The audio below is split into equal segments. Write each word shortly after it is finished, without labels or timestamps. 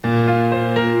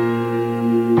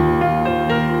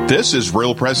This is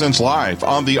Real Presence Live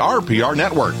on the RPR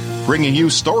Network, bringing you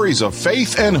stories of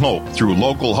faith and hope through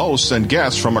local hosts and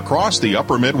guests from across the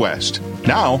upper Midwest.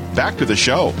 Now, back to the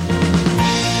show.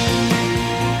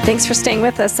 Thanks for staying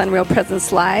with us on Real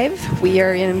Presence Live. We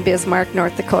are in Bismarck,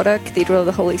 North Dakota, Cathedral of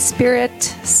the Holy Spirit,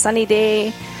 sunny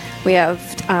day. We have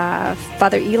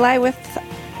Father Eli with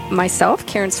myself,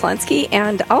 Karen Slensky,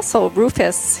 and also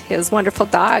Rufus, his wonderful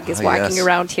dog, is walking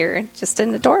around here. Just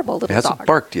an adorable little dog. He hasn't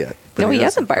barked yet. No, he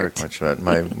hasn't barked. Much yet.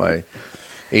 My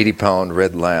 80-pound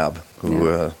red lab,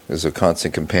 who is a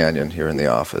constant companion here in the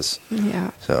office.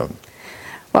 Yeah. So,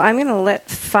 well, I'm going to let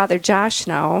Father Josh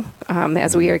know,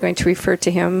 as we are going to refer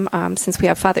to him, since we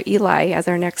have Father Eli as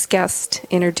our next guest,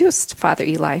 introduced Father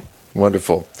Eli.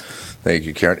 Wonderful. Thank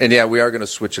you, Karen. And we are going to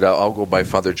switch it out. I'll go by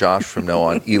Father Josh from now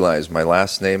on. Eli is my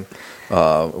last name,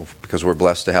 because we're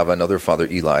blessed to have another Father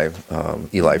Eli.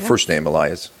 First name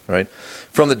Elias, right?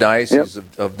 From the Diocese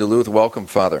of Duluth. Welcome,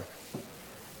 Father.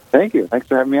 Thank you. Thanks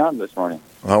for having me on this morning.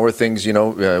 How are things?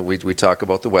 We talk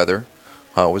about the weather.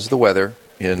 How is the weather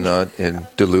in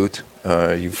Duluth?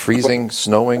 Are you freezing,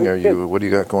 snowing? What do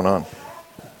you got going on?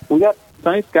 We got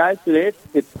sunny skies today.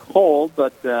 It's cold,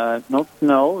 but no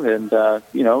snow. And as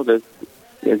you know,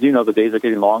 the days are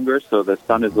getting longer, so the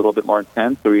sun is a little bit more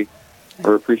intense. So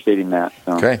we're appreciating that.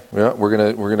 So. Okay, we're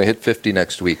gonna hit 50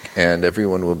 next week, and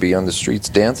everyone will be on the streets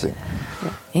dancing.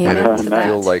 Yeah. And it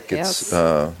feel like it's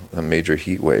a major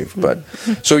heat wave. But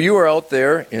so you are out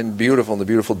there in the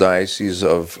beautiful diocese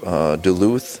of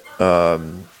Duluth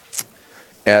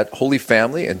at Holy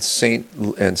Family and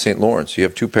Saint Lawrence. You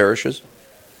have two parishes.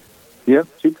 Yep,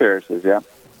 two parishes. Yeah.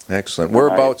 Excellent.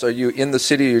 Whereabouts are you in the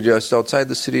city? Or just outside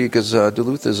the city? Because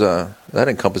Duluth is does that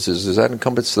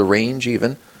encompass the range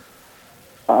even?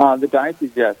 The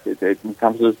diocese, yes, it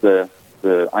encompasses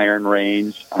the Iron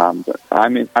Range. But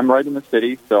I'm right in the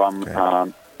city, so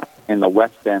I'm in the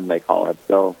West End, they call it.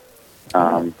 So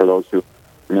for those who are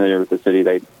familiar with the city,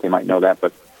 they might know that,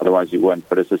 but otherwise you wouldn't.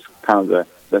 But it's just kind of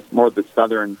that's more the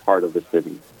southern part of the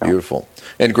city. So. Beautiful.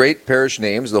 And great parish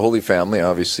names. The Holy Family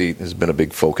obviously has been a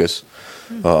big focus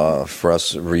for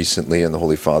us recently, and the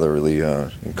Holy Father really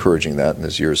encouraging that in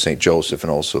this year of St. Joseph, and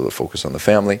also the focus on the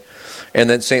family. And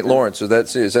then St. Lawrence. So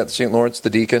is that St. Lawrence the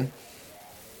deacon?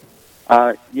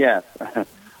 Yes.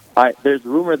 There's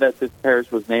rumor that this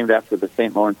parish was named after the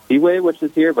St. Lawrence Seaway, which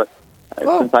is here, but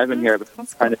since I've been here, I've been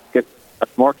trying to get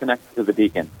more connected to the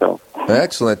deacon. So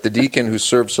excellent. The deacon who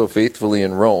served so faithfully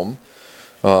in Rome.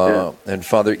 And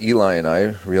Father Eli and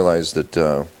I realized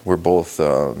that we're both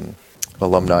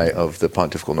alumni of the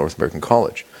Pontifical North American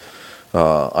College.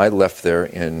 I left there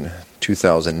in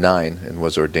 2009 and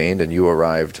was ordained, and you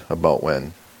arrived about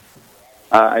when?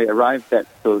 I arrived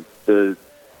the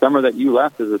summer that you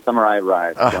left is the summer I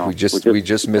arrived. So we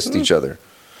just missed each other.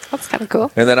 That's kind of cool.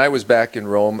 And then I was back in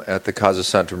Rome at the Casa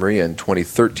Santa Maria in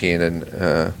 2013,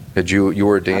 and you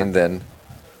were ordained then?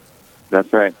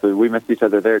 That's right. So we missed each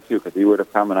other there too, because you would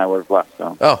have come and I would have left.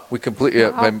 So. Oh, we completely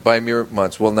by mere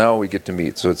months. Well, now we get to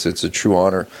meet, so it's a true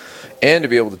honor, and to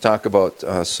be able to talk about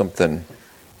something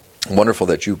wonderful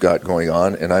that you've got going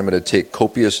on. And I'm going to take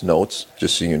copious notes,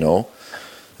 just so you know,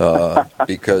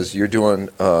 because you're doing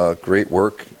great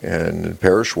work and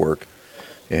parish work,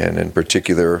 and in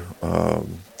particular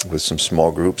with some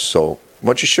small groups. So why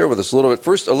don't you share with us a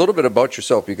little bit about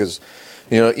yourself, because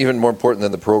even more important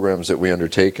than the programs that we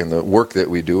undertake and the work that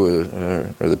we do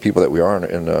are the people that we are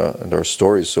and our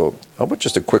stories. So how about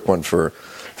just a quick one for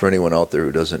anyone out there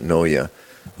who doesn't know you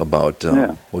about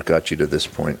what got you to this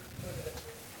point?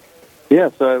 Yeah,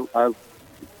 so I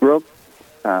grew up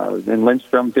in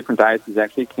Lindstrom, different dioceses,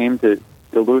 actually came to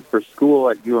Duluth for school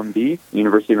at UMD,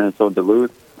 University of Minnesota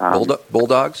Duluth.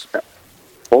 Bulldogs?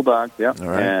 Bulldogs, yeah. All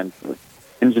right. And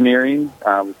engineering,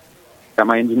 got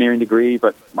my engineering degree,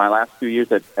 but my last few years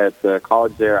at the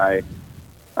college there, I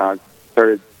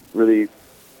started really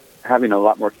having a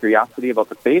lot more curiosity about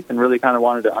the faith and really kind of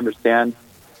wanted to understand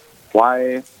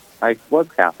why I was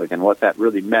Catholic and what that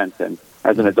really meant. And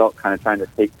as an adult, kind of trying to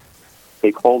take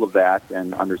hold of that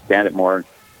and understand it more.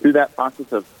 Through that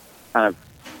process of kind of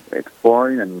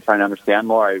exploring and trying to understand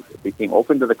more, I became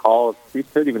open to the call of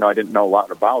priesthood, even though I didn't know a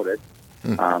lot about it.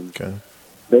 Okay.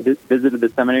 They visited the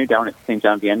seminary down at St.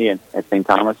 John Vianney and at St.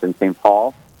 Thomas and St.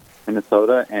 Paul,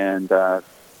 Minnesota, and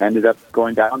ended up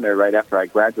going down there right after I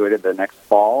graduated the next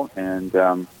fall and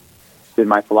did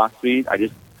my philosophy.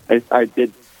 I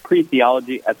did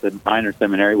pre-theology at the minor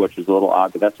seminary, which was a little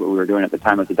odd, but that's what we were doing at the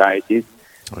time as a diocese.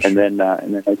 Oh, sure. And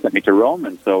then they sent me to Rome,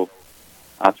 and so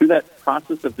through that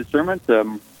process of discernment,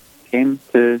 came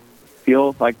to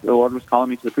feel like the Lord was calling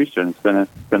me to the priesthood. It's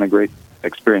been a great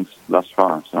experience thus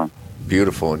far. So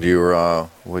Beautiful. And you're,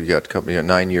 what you got, company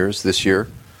 9 years this year?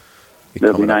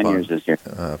 It'll be 9 years this year.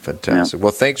 Fantastic. Yeah.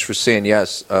 Well, thanks for saying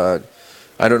yes.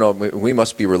 I don't know, we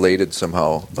must be related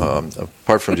somehow,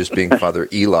 apart from just being Father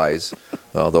Eli's,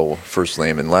 although first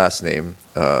name and last name.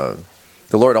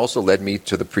 The Lord also led me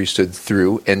to the priesthood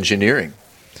through engineering.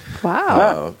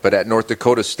 Wow. But at North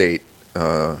Dakota State,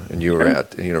 and you were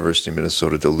at the University of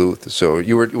Minnesota Duluth. So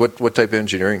you were, what type of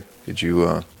engineering did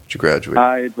you graduate?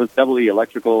 It was double E,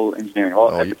 electrical engineering.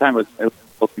 Well, at the time it was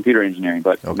computer engineering,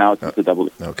 but now it's a double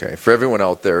E. Okay. For everyone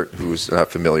out there who's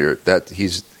not familiar, that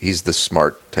he's the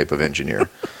smart type of engineer.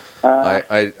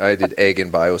 I did egg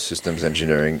and biosystems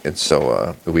engineering, and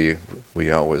so we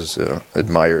always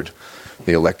admired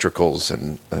the electricals,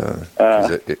 and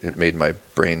 'cause it made my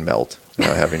brain melt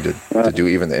having to do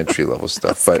even the entry level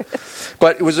stuff.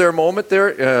 But was there a moment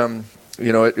there?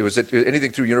 Was it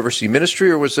anything through university ministry,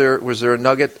 or was there a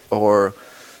nugget, or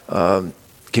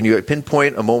can you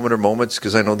pinpoint a moment or moments?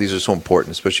 Because I know these are so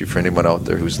important, especially for anyone out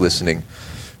there who's listening,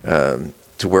 to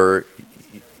where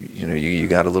you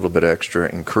got a little bit of extra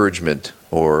encouragement,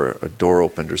 or a door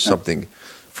opened, or something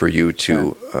for you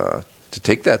to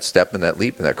take that step and that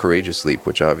leap, and that courageous leap,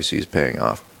 which obviously is paying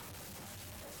off.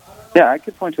 Yeah, I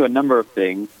could point to a number of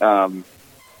things.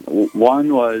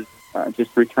 One was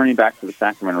just returning back to the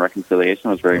sacrament of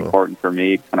reconciliation was very important for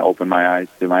me. Kind of opened my eyes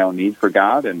to my own need for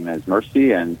God and His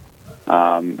mercy, and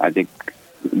I think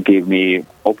gave me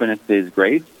openness to His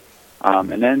grace.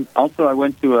 And then also I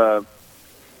went to a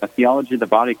Theology of the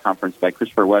Body conference by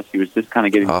Christopher West. He was just kind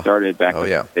of getting started back in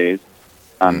those days.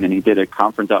 And he did a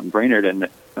conference out in Brainerd, and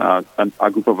a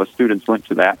group of us students went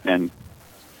to that, and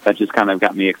that just kind of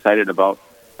got me excited about,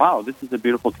 wow, this is a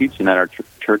beautiful teaching that our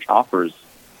church offers,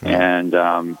 and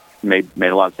made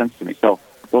a lot of sense to me. So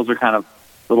those are kind of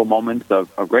little moments of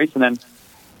grace. And then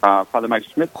Father Mike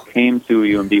Schmitz came to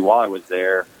UMD while I was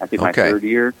there, I think my third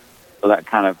year, so that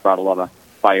kind of brought a lot of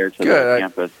fire to the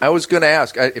campus. I was going to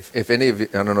ask if any of you,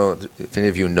 I don't know if any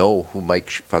of you know who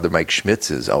Father Mike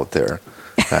Schmitz is out there.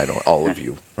 I don't, all of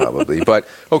you probably, but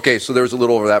okay. So there was a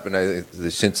little overlap, and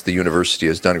since the university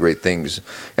has done great things,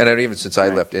 and even since I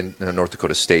left in North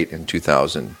Dakota State in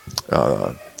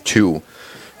 2002,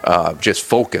 just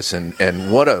focus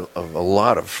and what a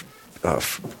lot of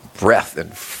breath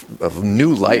and of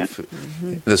new life.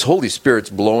 Mm-hmm. This Holy Spirit's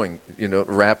blowing,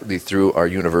 rapidly through our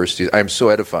universities. I'm so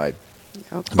edified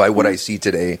by what I see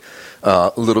today.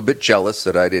 A little bit jealous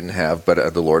that I didn't have,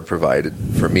 but the Lord provided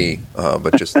for me.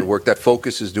 But just the work that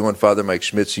Focus is doing, Father Mike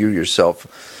Schmitz, you yourself,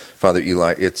 Father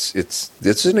Eli,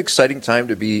 it's an exciting time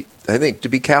to be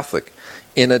Catholic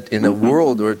in a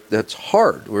world where it's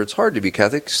hard to be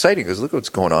Catholic. Exciting, because look what's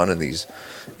going on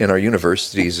in our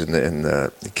universities, and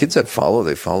the kids that follow,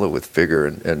 they follow with vigor,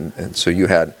 and so you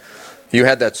had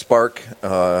that spark,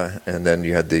 and then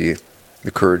you had the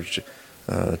courage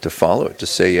to follow it, to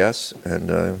say yes,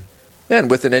 and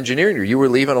with an engineering degree, you were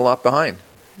leaving a lot behind,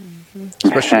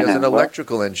 especially as an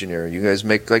electrical engineer. You guys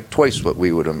make like twice what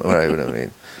I would have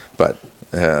made, but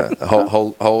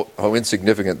how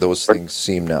insignificant those things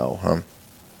seem now, huh?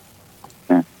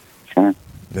 Sure.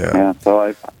 Yeah. So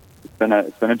it's been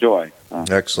a joy.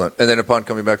 Excellent. And then upon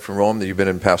coming back from Rome, you've been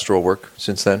in pastoral work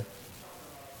since then?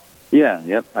 Yeah.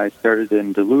 Yep. I started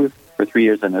in Duluth for 3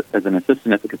 years as an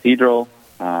assistant at the cathedral.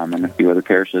 And a few other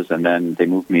parishes, and then they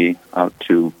moved me out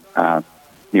to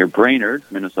near Brainerd,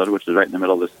 Minnesota, which is right in the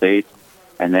middle of the state,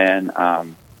 and then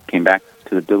came back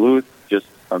to Duluth just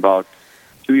about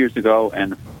 2 years ago,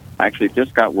 and I actually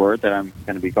just got word that I'm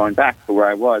going to be going back to where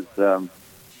I was. A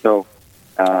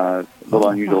little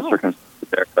unusual circumstances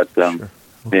there, but sure.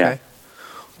 Okay. Yeah.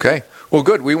 Okay. Well,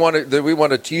 good. We want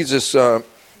to tease this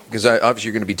because obviously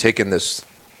you're going to be taking this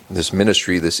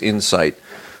ministry, this insight.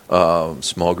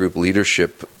 Small group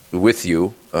leadership with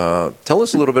you. Tell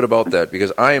us a little bit about that,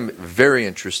 because I am very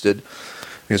interested,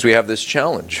 because we have this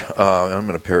challenge. I'm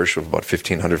in a parish of about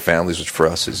 1,500 families, which for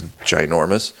us is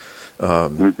ginormous.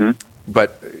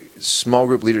 But small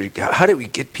group leadership, how do we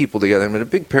get people together? I'm in a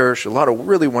big parish, a lot of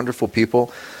really wonderful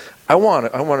people. I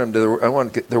want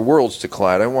their worlds to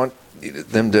collide. I want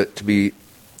them to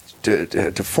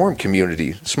form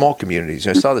community, small communities.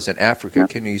 I saw this in Africa,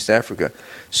 Kenya, East Africa,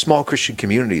 small Christian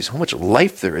communities. How much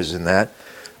life there is in that.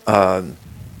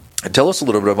 Tell us a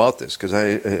little bit about this, because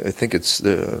I think it's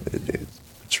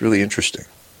really interesting.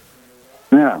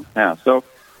 Yeah. So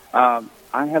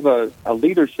I have a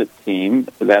leadership team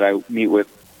that I meet with,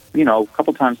 a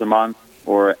couple times a month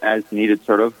or as needed,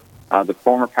 sort of. The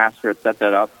former pastor had set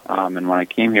that up, and when I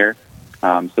came here,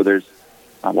 so there's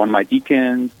one of my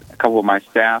deacons, a couple of my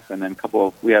staff, and then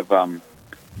we have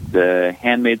the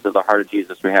Handmaids of the Heart of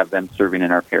Jesus. We have them serving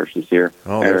in our parishes here.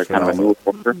 They're kind of a new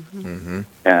order.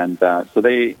 And so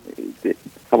a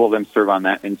couple of them serve on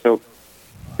that. And so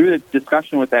through the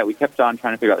discussion with that, we kept on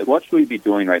trying to figure out, like, what should we be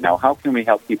doing right now? How can we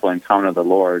help people encounter the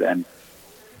Lord? And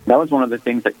that was one of the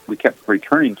things that we kept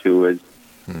returning to is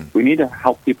we need to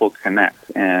help people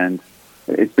connect. And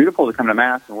it's beautiful to come to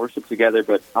Mass and worship together,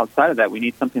 but outside of that, we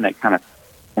need something that kind of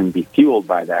can be fueled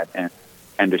by that and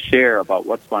to share about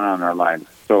what's going on in our lives.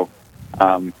 So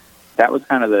that was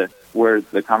kind of where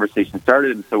the conversation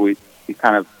started. And so we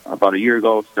kind of, about a year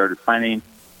ago, started planning.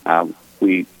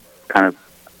 We kind of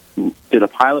did a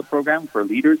pilot program for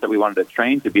leaders that we wanted to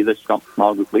train to be the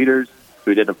small group leaders. So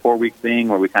we did a 4-week thing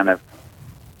where we kind of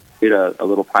did a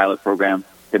little pilot program.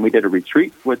 Then we did a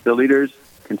retreat with the leaders,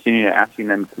 continuing asking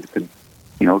them to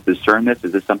discern this.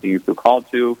 Is this something you feel called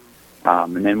to?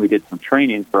 And then we did some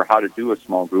training for how to do a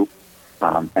small group.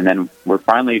 And then we're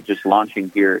finally just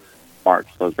launching here in March.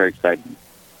 So it's very exciting.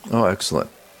 Oh, excellent.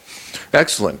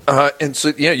 Excellent. And so,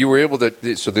 you were able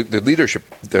to, so the leadership,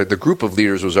 the group of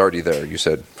leaders was already there, you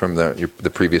said, from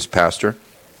the previous pastor?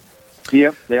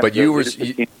 Yep. But you were,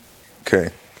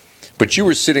 okay. But you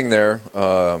were sitting there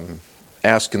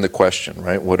asking the question,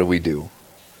 right? What do we do?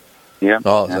 Yeah.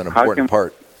 Oh, it's an important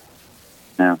part.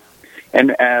 Yeah.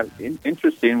 And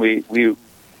interesting, we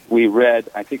read,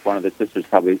 I think one of the sisters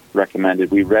probably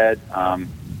recommended, we read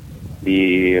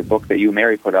the book that you,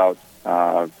 Mary, put out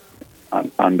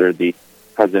under the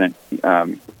President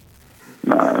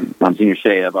Monsignor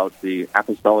Shea about the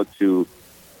apostolic how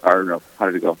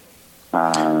did it go?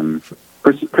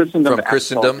 Christendom From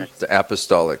Christendom to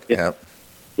apostolic. Yeah.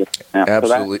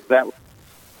 Absolutely. So that was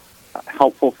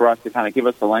helpful for us to kind of give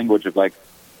us the language of like,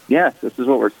 yes, this is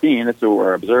what we're seeing, this is what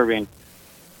we're observing.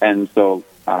 And so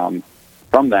from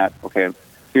that, okay,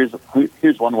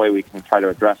 here's one way we can try to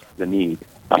address the need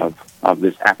of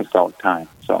this apostolic time.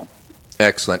 So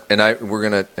excellent. And we're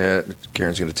going to,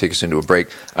 Karen's going to take us into a break.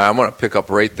 I want to pick up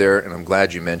right there, and I'm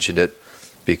glad you mentioned it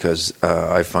because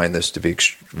I find this to be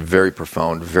very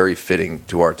profound, very fitting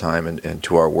to our time and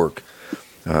to our work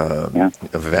of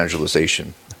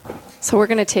evangelization. So we're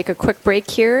going to take a quick break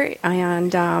here,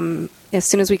 and as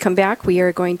soon as we come back, we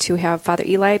are going to have Father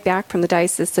Eli back from the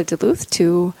Diocese of Duluth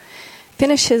to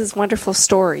finish his wonderful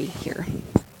story here.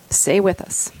 Stay with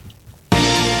us.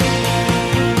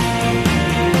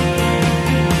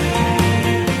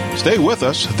 Stay with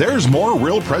us. There's more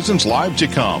Real Presence Live to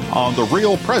come on the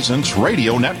Real Presence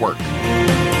Radio Network.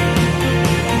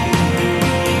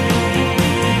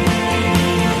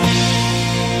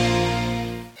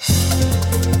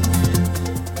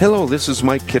 Hello, this is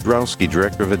Mike Kidrowski,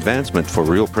 Director of Advancement for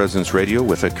Real Presence Radio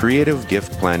with a creative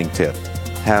gift planning tip.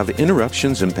 Have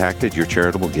interruptions impacted your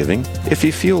charitable giving? If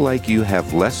you feel like you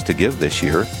have less to give this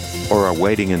year, or are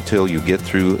waiting until you get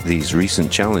through these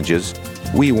recent challenges,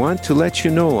 we want to let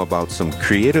you know about some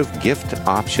creative gift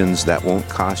options that won't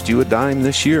cost you a dime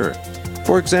this year.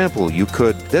 For example, you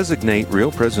could designate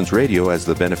Real Presence Radio as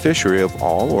the beneficiary of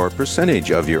all or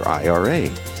percentage of your IRA,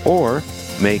 or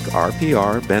make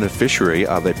RPR beneficiary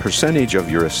of a percentage of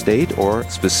your estate or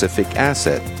specific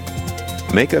asset.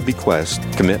 Make a bequest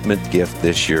commitment gift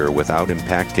this year without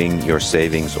impacting your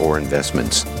savings or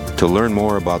investments. To learn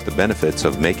more about the benefits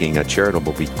of making a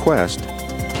charitable bequest,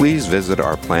 please visit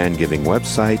our plan giving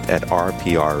website at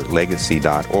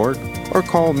rprlegacy.org or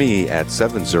call me at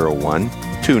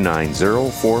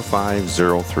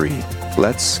 701-290-4503.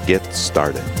 Let's get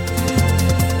started.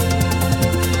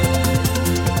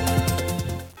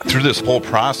 Through this whole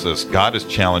process, God has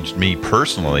challenged me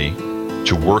personally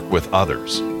to work with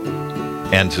others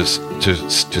and to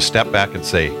step back and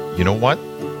say, you know what?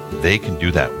 They can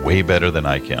do that way better than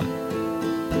I can.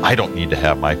 I don't need to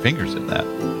have my fingers in that.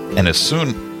 And this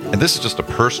is just a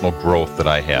personal growth that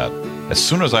I had. As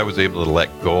soon as I was able to let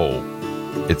go,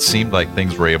 it seemed like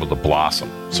things were able to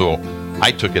blossom. So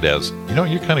I took it as,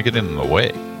 you're kind of getting in the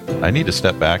way. I need to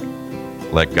step back,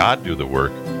 let God do the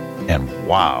work. And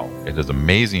wow, it is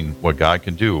amazing what God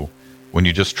can do when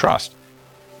you just trust.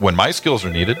 When my skills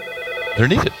are needed, they're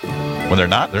needed. When they're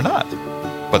not, they're not.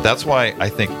 But that's why I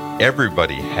think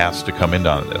everybody has to come in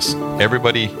on this.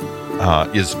 Everybody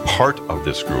is part of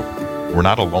this group. We're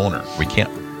not a loner. We can't.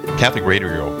 Catholic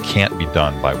Radio can't be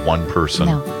done by one person,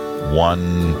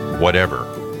 one whatever.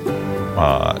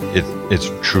 It's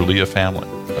truly a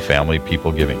family of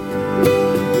people giving.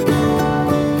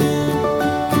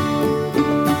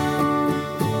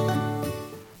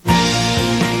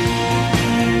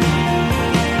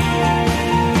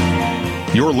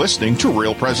 You're listening to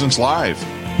Real Presence Live.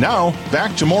 Now,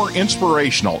 back to more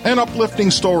inspirational and uplifting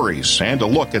stories and a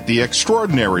look at the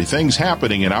extraordinary things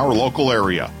happening in our local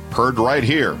area. Heard right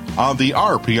here on the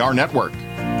RPR Network.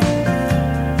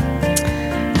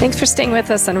 Thanks for staying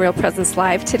with us on Real Presence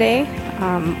Live today.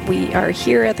 We are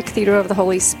here at the Cathedral of the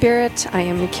Holy Spirit. I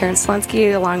am Karen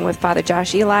Slensky along with Father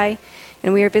Josh Eli,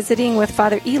 and we are visiting with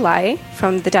Father Eli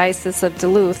from the Diocese of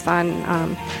Duluth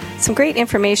on some great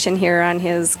information here on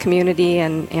his community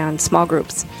and small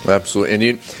groups. Absolutely.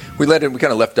 And we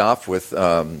kind of left off with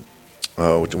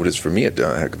what is for me a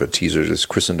heck of a teaser, this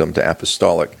Christendom to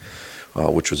Apostolic,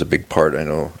 which was a big part, I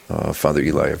know, Father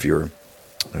Eli, of your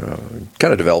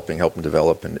kind of helping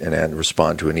develop and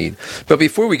respond to a need. But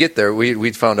before we get there,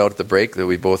 we found out at the break that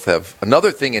we both have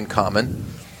another thing in common,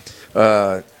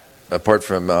 apart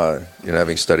from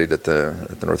having studied at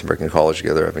the North American College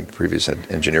together, having previous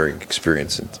had engineering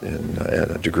experience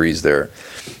and degrees there,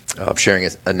 sharing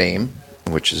a name,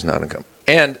 which is not uncommon.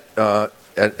 And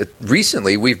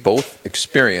recently, we've both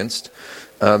experienced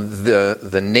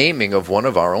the naming of one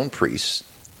of our own priests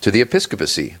to the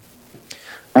episcopacy.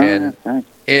 And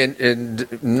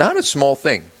not a small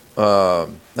thing,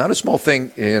 and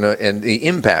the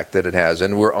impact that it has,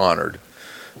 and we're honored.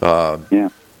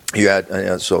 You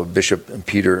had so Bishop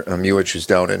Peter Muich, who's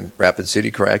down in Rapid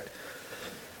City, correct?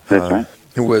 That's right.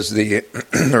 Who was the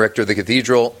rector of the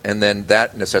cathedral, and then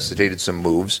that necessitated some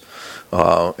moves,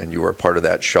 and you were a part of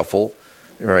that shuffle,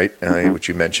 right? Which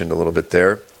you mentioned a little bit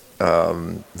there.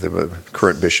 The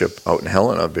current bishop out in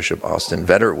Helena, Bishop Austin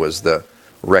Vetter, was the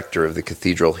rector of the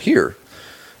cathedral here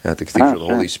at the Cathedral of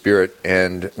the Holy Spirit.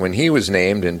 And when he was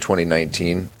named in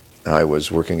 2019, I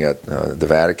was working at the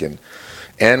Vatican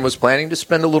and was planning to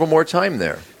spend a little more time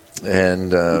there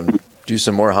and do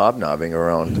some more hobnobbing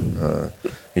around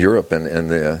Europe and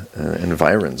the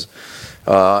environs.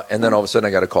 And then all of a sudden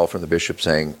I got a call from the bishop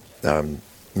saying,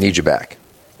 need you back.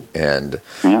 And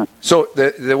so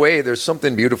the way there's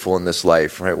something beautiful in this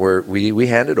life, right, where we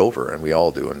hand it over, and we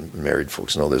all do, and married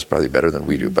folks know this probably better than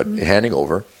we do, but handing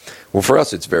over, well, for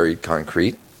us it's very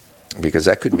concrete, because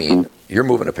that could mean you're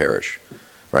moving a parish,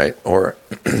 right, or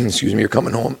you're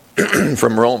coming home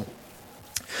from Rome,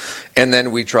 and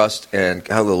then we trust and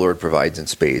how the Lord provides in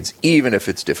spades, even if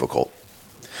it's difficult.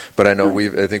 But I know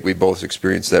I think we both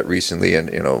experienced that recently, and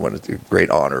one of the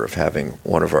great honor of having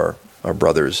one of our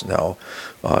brothers now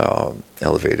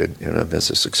elevated as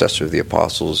a successor of the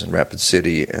apostles in Rapid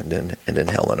City and in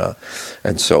Helena.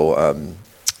 And so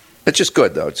it's just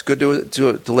good, though. It's good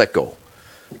to let go,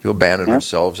 to abandon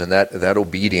ourselves, and that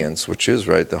obedience, which is,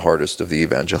 right, the hardest of the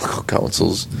evangelical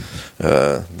counsels.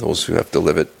 Those who have to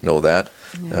live it know that,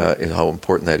 and how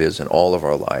important that is in all of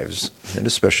our lives, and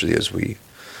especially as we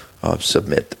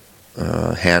submit.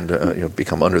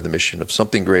 Become under the mission of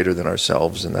something greater than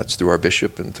ourselves, and that's through our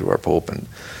bishop and through our pope, and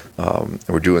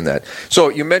we're doing that. So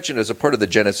you mentioned as a part of the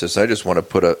Genesis, I just want to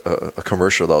put a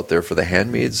commercial out there for the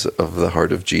handmaids of the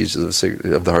Heart of Jesus,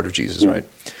 right?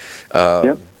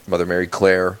 Mother Mary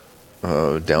Claire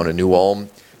down in New Ulm.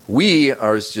 We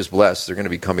are just blessed. They're going to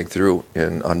be coming through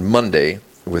on Monday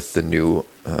with the new.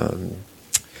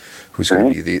 Who's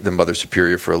going to be the Mother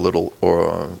Superior for a little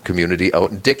community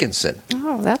out in Dickinson.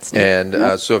 Oh, that's neat.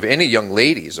 And so if any young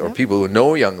ladies or people who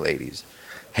know young ladies,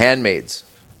 handmaids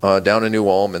down in New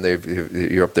Ulm, and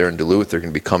you're up there in Duluth, they're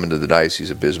going to be coming to the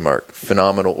Diocese of Bismarck.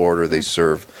 Phenomenal order. They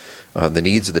serve the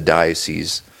needs of the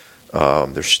diocese.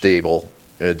 They're stable.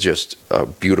 Just a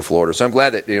beautiful order. So I'm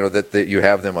glad that that you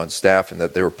have them on staff and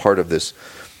that they were part of this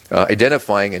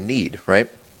identifying a need, right?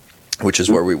 Which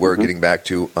is where we were getting back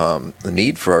to the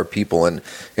need for our people. And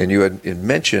you had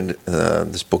mentioned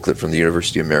this booklet from the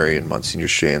University of Mary and Monsignor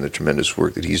Shea and the tremendous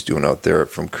work that he's doing out there,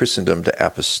 From Christendom to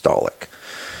Apostolic.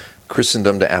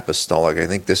 Christendom to Apostolic. I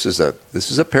think this is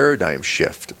a paradigm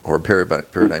shift, or a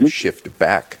paradigm shift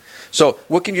back. So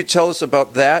what can you tell us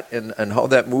about that and how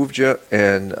that moved you?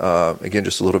 And again,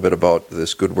 just a little bit about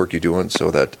this good work you're doing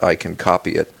so that I can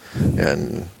copy it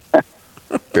and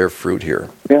bear fruit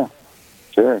here. Yeah.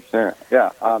 Sure.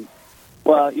 Yeah.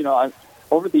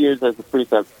 Over the years as a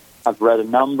priest, I've read a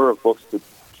number of books to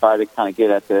try to kind of get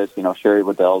at this. Sherry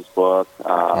Waddell's book,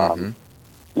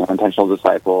 Intentional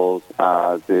Disciples,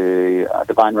 the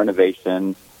Divine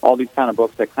Renovation, all these kind of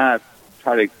books that kind of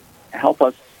try to help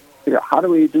us figure out how do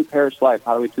we do parish life,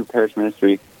 how do we do parish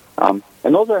ministry, and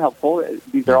those are helpful.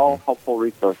 These are all helpful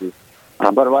resources.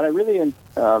 But what I really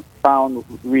found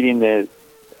reading the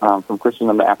From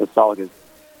Christendom to Apostolic is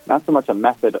not so much a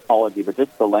methodology, but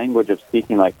just the language of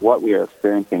speaking, like what we are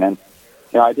experiencing. And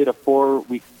I did a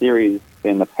 4-week series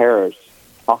in the parish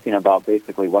talking about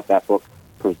basically what that book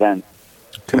presents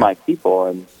to my people,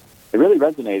 and it really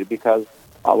resonated because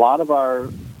a lot of our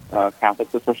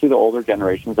Catholics, especially the older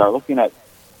generations, are looking at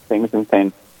things and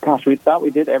saying, "Gosh, we thought we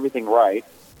did everything right,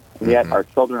 and yet our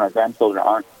children, our grandchildren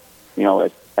aren't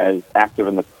as active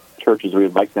in the church as we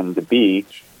would like them to be.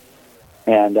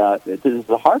 And this is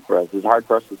hard for us. It's hard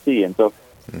for us to see. And so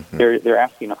they're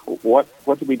asking, what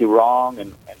did we do wrong,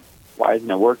 and why isn't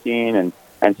it working?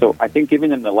 And so I think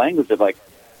giving them the language of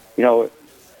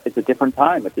it's a different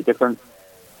time. It's a different.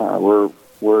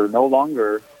 We're no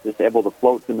longer just able to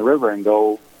float in the river and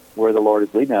go where the Lord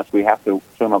is leading us. We have to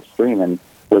swim upstream, and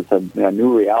it's a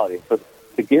new reality. So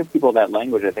to give people that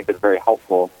language, I think, is very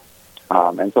helpful.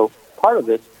 And so part of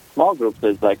this small groups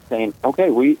is like saying,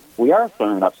 okay, we are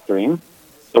swimming upstream,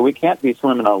 so we can't be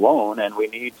swimming alone, and we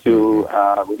need to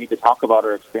talk about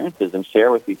our experiences and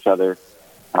share with each other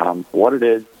what it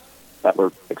is that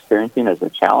we're experiencing as a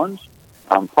challenge.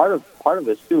 Part of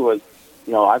this too was,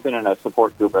 I've been in a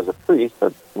support group as a priest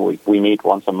that we meet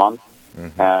once a month,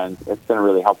 and it's been a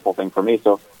really helpful thing for me.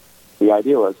 So the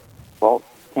idea was, well,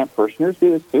 can't parishioners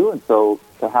do this too? And so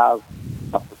to have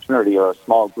a fraternity or a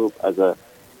small group as a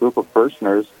group of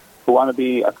parishioners who want to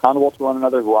be accountable to one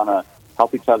another, who want to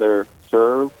help each other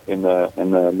serve in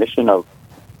the mission of,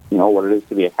 what it is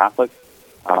to be a Catholic,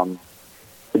 to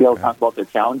be able to talk about their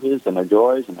challenges and their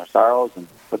joys and their sorrows and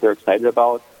what they're excited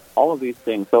about, all of these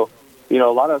things. So, a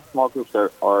lot of small groups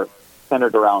are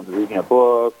centered around reading a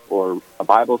book or a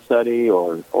Bible study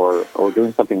or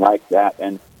doing something like that.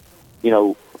 And,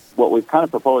 what we've kind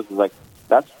of proposed is like,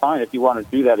 that's fine if you want to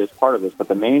do that as part of this, but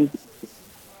the main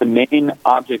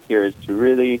object here is to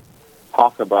really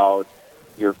talk about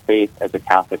your faith as a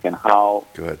Catholic and how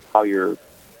you're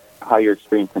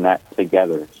experiencing that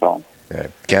together. So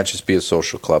it can't just be a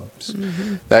social club.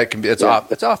 That can be. It's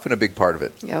often a big part of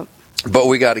it. Yep. But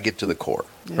we got to get to the core,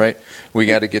 right? We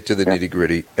got to get to the nitty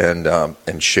gritty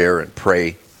and share and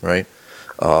pray, right?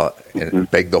 And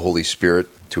beg the Holy Spirit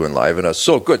to enliven us.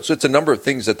 So good. So it's a number of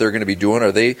things that they're going to be doing.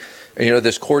 Are they,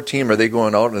 this core team? Are they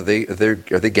going out and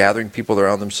are they gathering people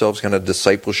around themselves, kind of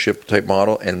discipleship type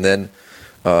model, and then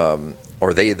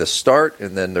are they the start,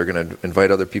 and then they're going to invite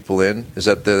other people in? Is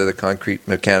that the concrete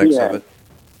mechanics of it?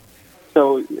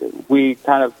 So we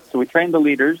trained the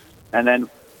leaders, and then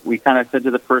we kind of said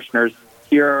to the parishioners,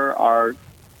 here are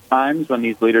times when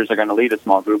these leaders are going to lead a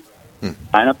small group.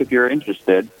 Sign up if you're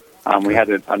interested. We had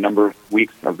a number of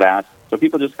weeks of that. So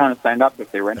people just kind of signed up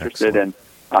if they were interested. Excellent.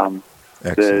 And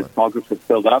the small groups have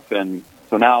filled up. And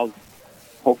so now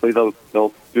hopefully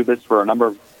they'll do this for a number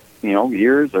of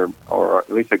years or at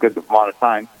least a good amount of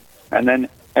time. And then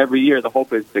every year the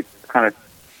hope is to kind of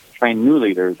train new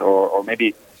leaders or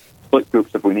maybe split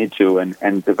groups if we need to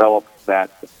and develop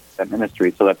that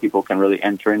ministry so that people can really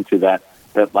enter into that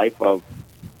life of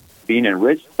being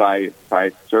enriched by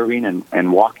serving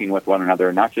and walking with one another,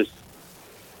 and not just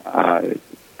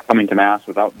coming to Mass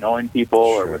without knowing people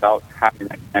or without having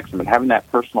that connection, but having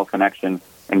that personal connection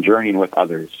and journeying with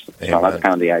others. Amen. So that's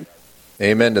kind of the idea.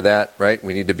 Amen to that, right?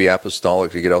 We need to be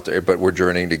apostolic to get out there, but we're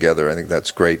journeying together. I think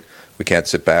that's great. We can't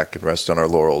sit back and rest on our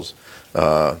laurels.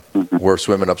 We're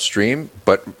swimming upstream,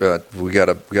 but we got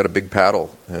a big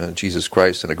paddle, Jesus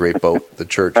Christ, and a great boat, the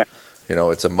church.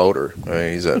 It's a motor.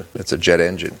 Right? It's a jet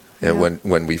engine, and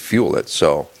when we fuel it.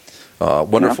 So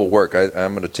wonderful work.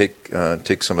 I'm going to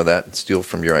take some of that and steal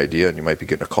from your idea, and you might be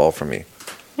getting a call from me.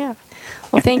 Yeah.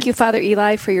 Well, thank you, Father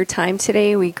Eli, for your time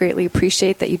today. We greatly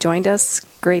appreciate that you joined us.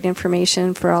 Great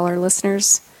information for all our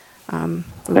listeners.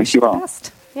 Thank you all.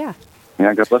 Best. Yeah.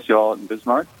 Yeah. God bless you all in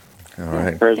Bismarck. All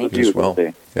right. Prayers with you. Well.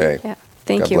 Okay. Yeah.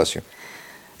 Thank you. God bless you.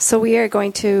 So we are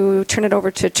going to turn it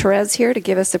over to Therese here to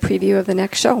give us a preview of the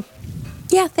next show.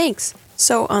 Yeah, thanks.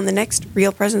 So on the next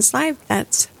Real Presence Live,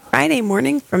 that's Friday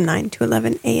morning from 9 to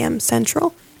 11 a.m.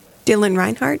 Central. Dylan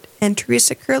Reinhardt and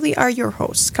Teresa Curley are your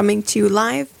hosts, coming to you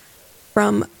live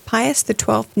from Pius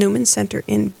XII Newman Center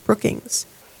in Brookings.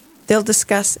 They'll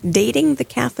discuss dating the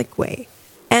Catholic way,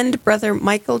 and Brother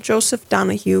Michael Joseph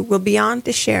Donahue will be on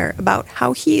to share about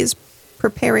how he is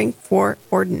preparing for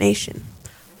ordination.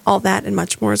 All that and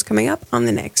much more is coming up on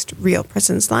the next Real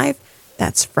Presence Live.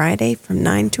 That's Friday from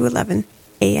 9 to 11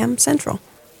 a.m. Central.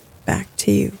 Back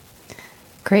to you.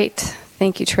 Great.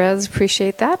 Thank you, Therese.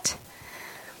 Appreciate that.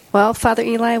 Well, Father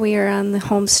Eli, we are on the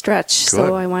home stretch,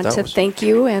 so I want to thank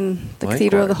you and the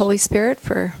Cathedral of the Holy Spirit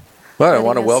for. Well, I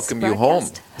want to welcome you home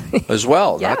as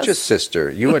well, Yes. not just sister.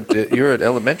 You're at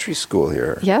elementary school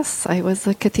here. Yes, I was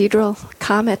the Cathedral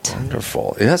Comet.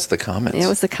 Wonderful. Yes, the Comets. It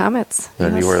was the Comets.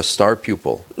 And yes. you were a star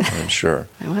pupil, I'm sure.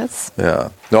 I was. Yeah.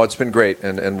 No, it's been great,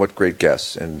 and what great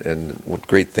guests, and what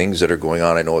great things that are going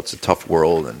on. I know it's a tough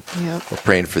world, and we're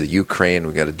praying for the Ukraine.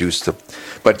 We got to do stuff,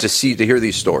 but to hear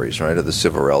these stories, right, of the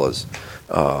Civarellas,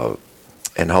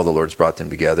 and how the Lord's brought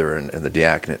them together, and the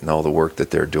diaconate, and all the work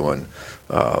that they're doing.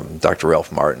 Dr.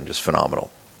 Ralph Martin, just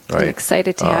phenomenal. Right. I'm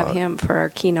excited to have him for our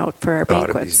keynote for our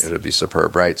banquets. It'll be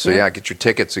superb, right? So get your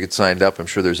tickets, get signed up. I'm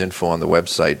sure there's info on the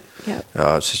website.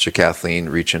 Yep. Sister Kathleen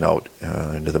reaching out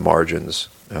into the margins,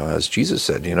 as Jesus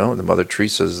said, the Mother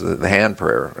Teresa's the hand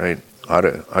prayer, right? How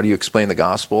do you explain the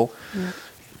gospel? Yep.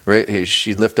 Right?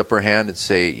 She'd lift up her hand and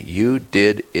say, "You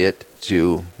did it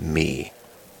to me."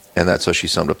 And that's how she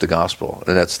summed up the gospel.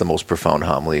 And that's the most profound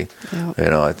homily. Yep.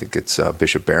 I think it's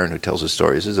Bishop Barron who tells the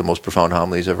story. This is the most profound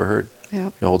homily he's ever heard.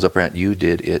 Yep. He holds up her hand, "You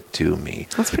did it to me."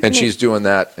 That's pretty and neat. she's doing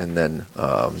that. And then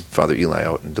Father Eli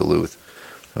out in Duluth,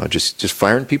 just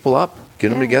firing people up, get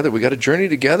them together. We got a journey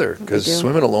together because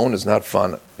swimming alone is not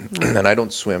fun. And I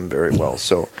don't swim very well.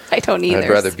 So I don't either. I'd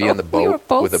rather be on the we were boat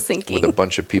both with a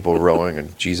bunch of people rowing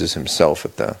and Jesus himself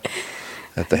at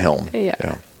the helm.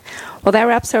 Yeah. Well, that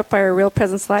wraps up our Real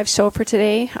Presence Live show for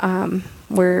today.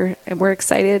 We're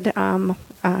excited.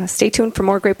 Stay tuned for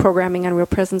more great programming on Real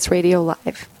Presence Radio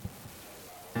Live.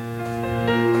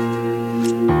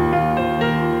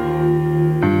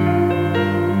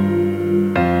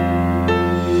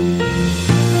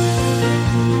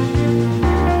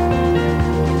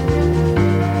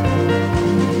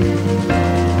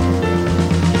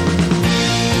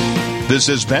 This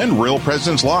has been Real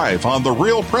Presence Live on the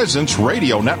Real Presence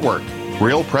Radio Network.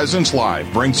 Real Presence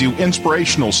Live brings you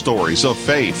inspirational stories of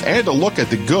faith and a look at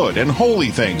the good and holy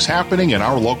things happening in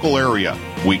our local area.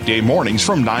 Weekday mornings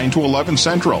from 9 to 11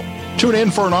 Central. Tune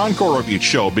in for an encore of each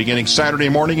show beginning Saturday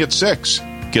morning at 6.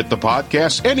 Get the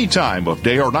podcast any time of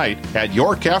day or night at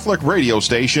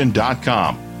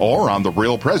yourcatholicradiostation.com or on the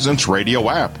Real Presence Radio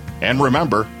app. And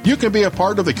remember, you can be a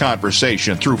part of the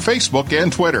conversation through Facebook and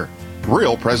Twitter.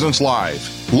 Real Presence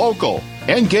Live. Local,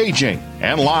 engaging,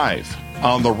 and live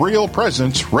on the Real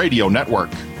Presence Radio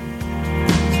Network.